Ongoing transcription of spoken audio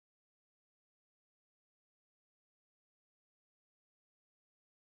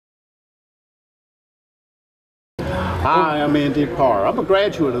Hi, I'm Andy Parr. I'm a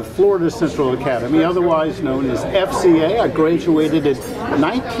graduate of Florida Central Academy, otherwise known as FCA. I graduated in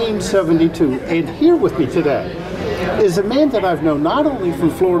 1972, and here with me today is a man that I've known not only from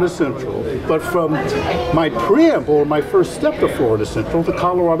Florida Central, but from my preamble, my first step to Florida Central, the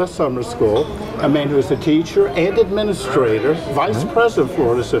Colorado Summer School, a man who is a teacher and administrator, Vice President of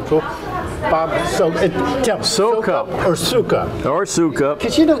Florida Central, Bob Soukup. Or Soukup. Or Soukup.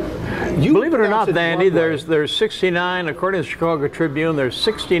 Because you believe it or not, Andy, there's 69, according to the Chicago Tribune, there's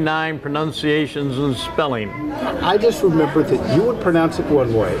 69 pronunciations and spelling. I just remember that you would pronounce it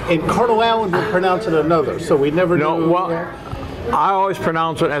one way, and Colonel Allen would pronounce it another, so we never knew. Well, I always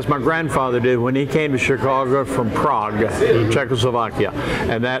pronounce it as my grandfather did when he came to Chicago from Prague, Czechoslovakia,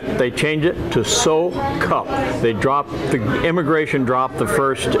 and that they changed it to Soukup. They dropped, the immigration dropped the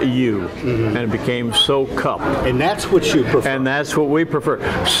first U, and it became Soukup. And that's what you prefer. And that's what we prefer.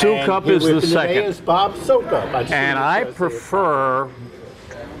 Soukup is the second. Is Bob Soukup. And I prefer.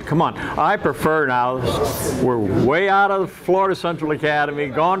 Come on, I prefer now. We're way out of the Florida Central Academy,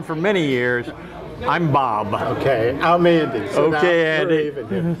 gone for many years. I'm Bob. Okay, I'm Andy. So okay, Andy.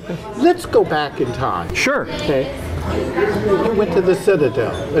 Let's go back in time. Sure. Okay. You went to the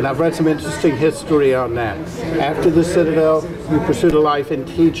Citadel, and I've read some interesting history on that. After the Citadel, you pursued a life in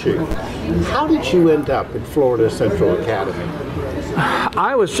teaching. How did you end up at Florida Central Academy?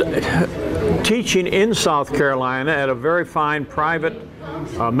 I was teaching in South Carolina at a very fine private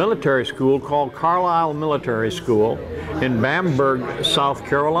military school called Carlisle Military School in Bamberg, South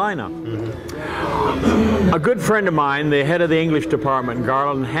Carolina. A good friend of mine, the head of the English department,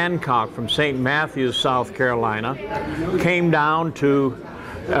 Garland Hancock from St. Matthews, South Carolina, came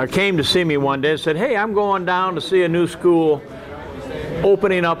to see me one day and said, "Hey, I'm going down to see a new school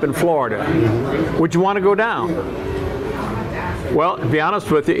opening up in Florida. Would you want to go down?" Well, to be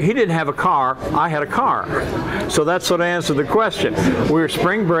honest with you, he didn't have a car, I had a car. So that's what answered the question. We were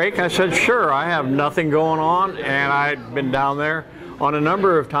spring break, I said, sure, I have nothing going on, and I'd been down there on a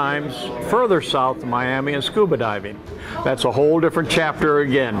number of times further south of Miami and scuba diving. That's a whole different chapter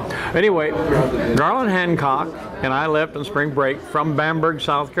again. Anyway, Garland Hancock and I left on spring break from Bamberg,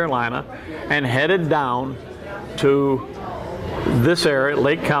 South Carolina, and headed down to this area,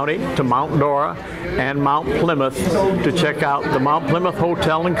 Lake County, to Mount Dora and Mount Plymouth to check out the Mount Plymouth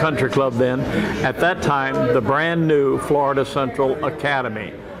Hotel and Country Club then. At that time, the brand new Florida Central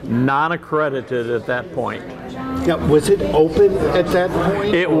Academy, non-accredited at that point. Now, was it open at that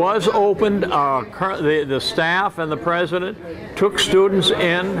point? It was opened. The staff and the president took students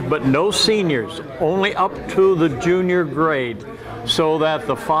in, but no seniors, only up to the junior grade, so that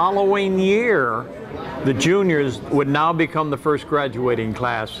the following year, the juniors would now become the first graduating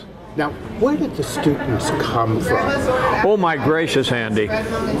class. Now, where did the students come from? Oh my gracious, Andy.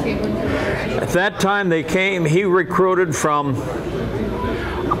 At that time they came, he recruited from,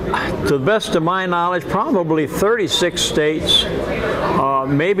 to the best of my knowledge, probably 36 states,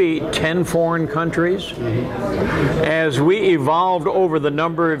 maybe 10 foreign countries. As we evolved over the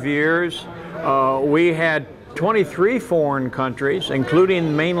number of years, we had 23 foreign countries,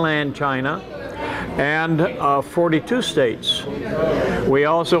 including mainland China, and 42 states. We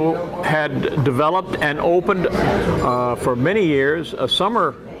also had developed and opened for many years a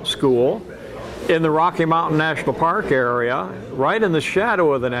summer school in the Rocky Mountain National Park area, right in the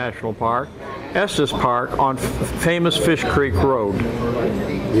shadow of the national park, Estes Park on famous Fish Creek Road.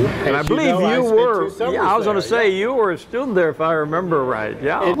 And I believe you were, I was going to say, you were a student there if I remember right.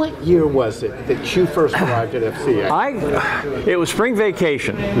 Yeah. And what year was it that you first arrived at FCA? It was spring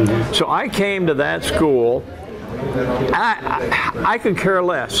vacation. So I came to that school. I could care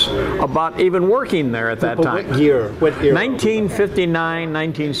less about even working there at that time. What year? 1959,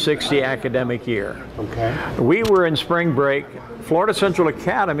 1960 academic year. Okay. We were in spring break. Florida Central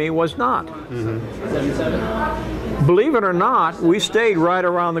Academy was not. Believe it or not, we stayed right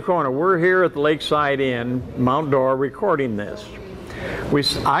around the corner. We're here at the Lakeside Inn, Mount Dora, recording this.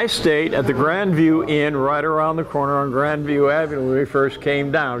 I stayed at the Grandview Inn right around the corner on Grandview Avenue when we first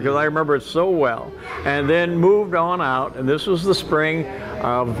came down, because I remember it so well. And then moved on out, and this was the spring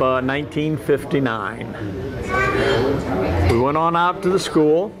of 1959. We went on out to the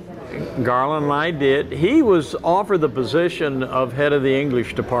school. Garland and I did. He was offered the position of head of the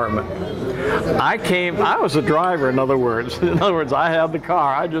English department. I was a driver, in other words. In other words, I had the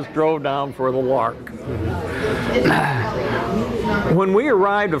car. I just drove down for the lark. When we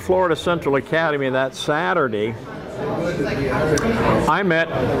arrived at Florida Central Academy that Saturday, I met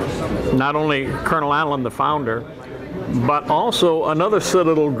not only Colonel Allen, the founder, but also another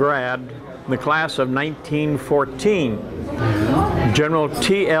Citadel grad in the class of 1914, General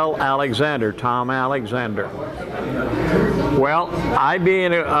T.L. Alexander, Tom Alexander. Well, I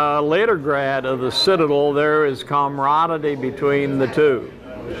being a later grad of the Citadel, there is camaraderie between the two.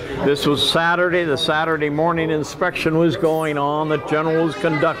 This was Saturday. The Saturday morning inspection was going on that General was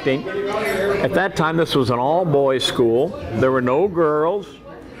conducting. At that time, this was an all-boys school. There were no girls,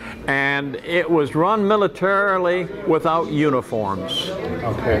 and it was run militarily without uniforms.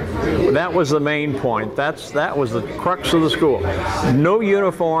 Okay. That was the main point. That was the crux of the school. No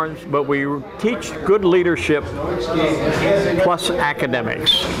uniforms, but we teach good leadership plus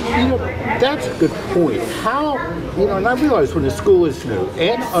academics. You know, that's a good point. How, you know, and I realize when a school is new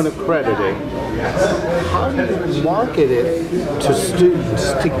and unaccredited, how do you market it to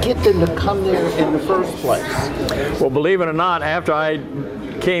students to get them to come there in the first place? Well, believe it or not, after I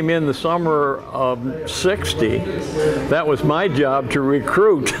came in the summer of '60, that was my job to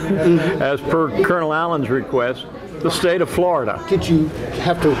recruit, as per Colonel Allen's request, the state of Florida. Did you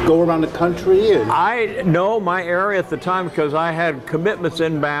have to go around the country? And I know my area at the time because I had commitments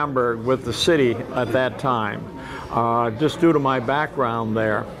in Bamberg with the city at that time, just due to my background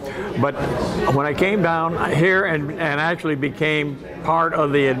there. But when I came down here and actually became part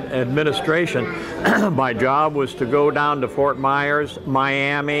of the administration, my job was to go down to Fort Myers,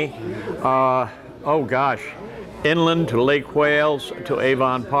 Miami, oh gosh, inland to Lake Wales, to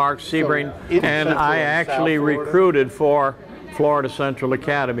Avon Park, Sebring, and I actually recruited for Florida Central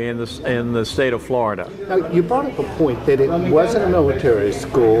Academy in the state of Florida. Now, you brought up a point that it wasn't a military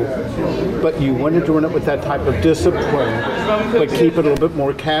school, but you wanted to run it with that type of discipline, but keep it a little bit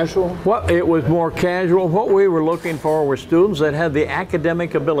more casual? Well, it was more casual. What we were looking for were students that had the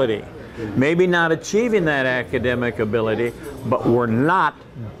academic ability. Maybe not achieving that academic ability, but were not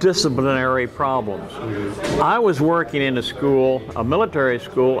disciplinary problems. I was working in a school, a military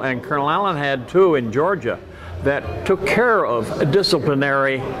school, and Colonel Allen had two in Georgia that took care of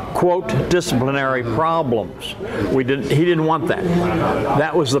disciplinary, quote, disciplinary problems. He didn't want that.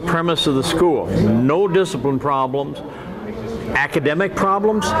 That was the premise of the school. No discipline problems. Academic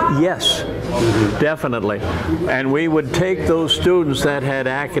problems? Yes, definitely. And we would take those students that had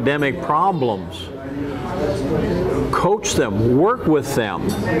academic problems, coach them, work with them,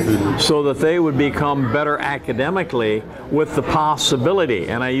 so that they would become better academically with the possibility,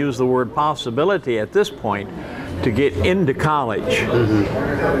 and I use the word possibility at this point, to get into college.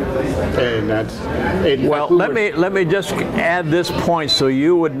 And that's... Well, let me just add this point so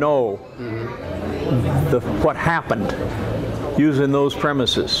you would know what happened using those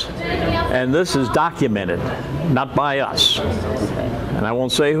premises. And this is documented, not by us. And I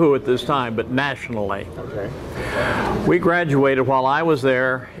won't say who at this time, but nationally. Okay. We graduated while I was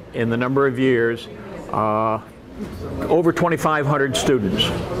there in the number of years, over 2,500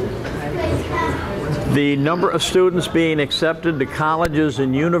 students. The number of students being accepted to colleges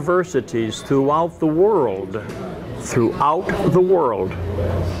and universities throughout the world,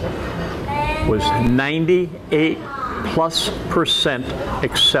 was 98+%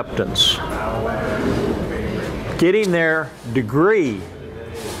 acceptance. Getting their degree,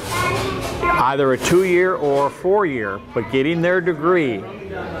 either a 2-year or a 4-year, but getting their degree,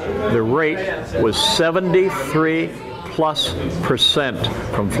 the rate was 73+%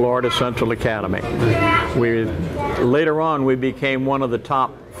 from Florida Central Academy. Later on, we became one of the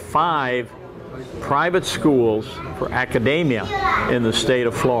top 5 private schools for academia in the state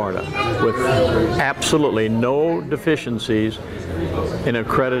of Florida, with absolutely no deficiencies in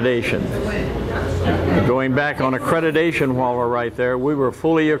accreditation. Going back on accreditation while we're right there, we were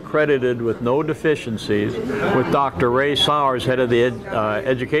fully accredited with no deficiencies with Dr. Ray Sowers, head of the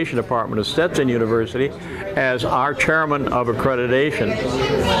Education Department of Stetson University, as our chairman of accreditation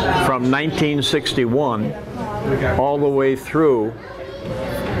from 1961 all the way through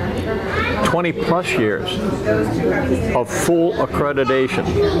 20+ years of full accreditation.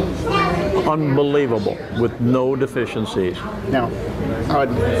 Unbelievable, with no deficiencies. Now,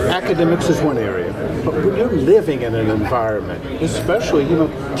 academics is one area, but when you're living in an environment, especially, you know,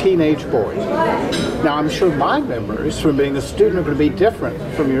 teenage boys. Now, I'm sure my memories from being a student are going to be different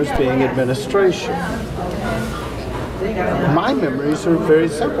from yours being administration. My memories are very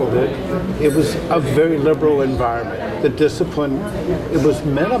simple. That it was a very liberal environment. The discipline, it was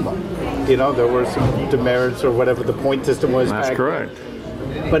minimal. You know, there were some demerits or whatever the point system was. That's correct.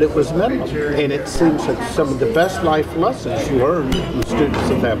 But it was minimal. And it seems that some of the best life lessons learned from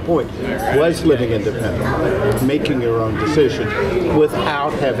students at that point was living independently, making your own decisions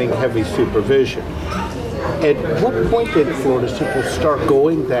without having heavy supervision. At what point did Florida Central start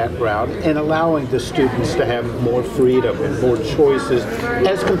going that route and allowing the students to have more freedom and more choices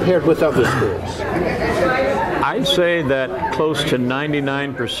as compared with other schools? I'd say that close to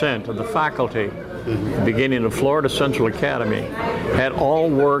 99% of the faculty the beginning of Florida Central Academy, had all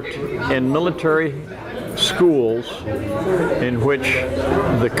worked in military schools in which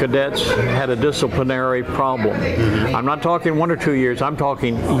the cadets had a disciplinary problem. I'm not talking 1 or 2 years, I'm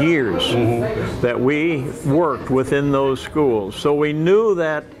talking years that we worked within those schools. So we knew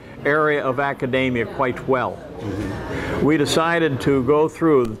that area of academia quite well. We decided to go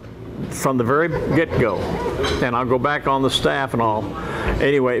through from the very get-go, and I'll go back on the staff and all.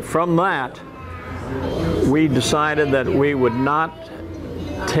 Anyway, from that, we decided that we would not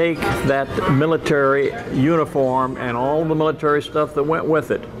take that military uniform and all the military stuff that went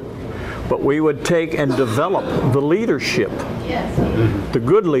with it, but we would take and develop the leadership, the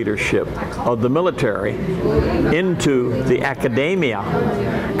good leadership of the military into the academia,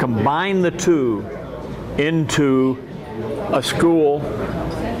 combine the two into a school.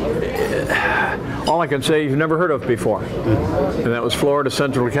 All I can say you've never heard of before, and that was Florida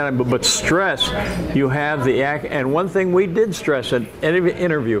Central Academy. But stress, you have the and one thing we did stress in any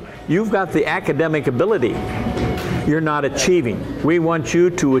interview: you've got the academic ability, you're not achieving. We want you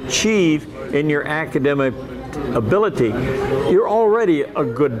to achieve in your academic ability. You're already a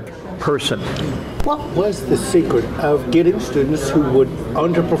good person. What was the secret of getting students who would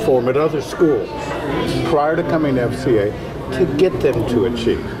underperform at other schools prior to coming to FCA to get them to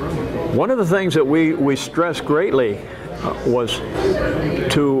achieve? One of the things that we stressed greatly was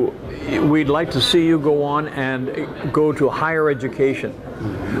we'd like to see you go on and go to higher education.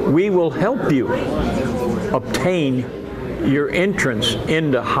 We will help you obtain your entrance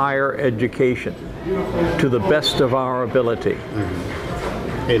into higher education to the best of our ability.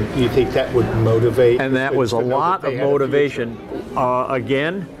 And you think that would motivate? And that was a lot of motivation.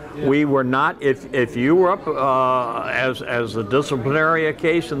 Again, we were not, if you were up as a disciplinary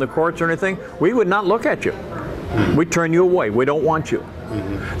case in the courts or anything, we would not look at you. We'd turn you away. We don't want you.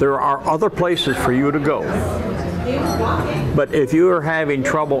 There are other places for you to go. But if you are having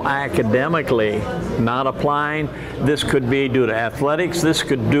trouble academically, not applying, this could be due to athletics, this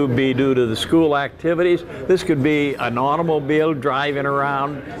could be due to the school activities, this could be an automobile driving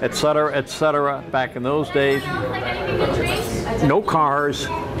around, etc., etc. Back in those days, no cars.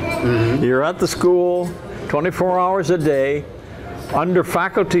 You're at the school 24 hours a day, under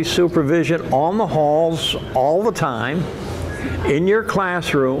faculty supervision on the halls all the time, in your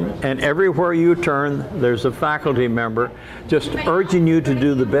classroom, and everywhere you turn there's a faculty member just urging you to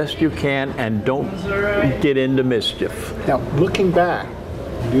do the best you can and don't get into mischief. Now, looking back,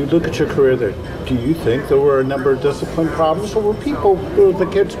 you look at your career there, do you think there were a number of discipline problems, or were the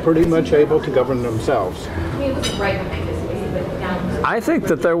kids pretty much able to govern themselves? I think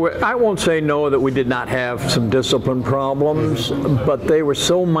that there were, I won't say no that we did not have some discipline problems, but they were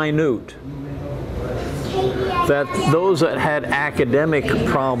so minute that those that had academic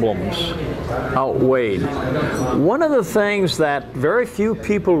problems outweighed. One of the things that very few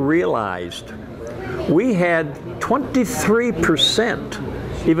people realized, we had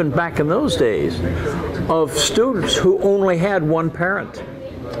 23%, even back in those days, of students who only had one parent.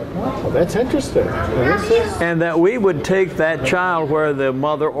 Wow, that's interesting. And that we would take that child where the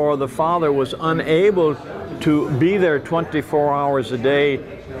mother or the father was unable to be there 24 hours a day.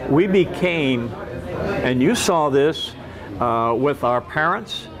 We became, and you saw this with our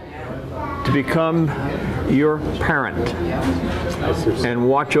parents, to become your parent and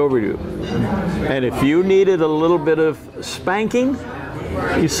watch over you. And if you needed a little bit of spanking,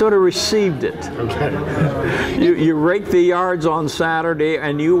 you sort of received it. Okay. You raked the yards on Saturday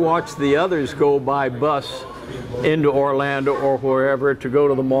and you watched the others go by bus into Orlando or wherever to go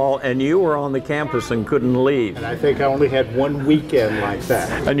to the mall, and you were on the campus and couldn't leave. And I think I only had one weekend like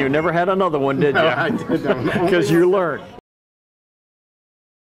that. And you never had another one, did you? No, I didn't. Because you learned.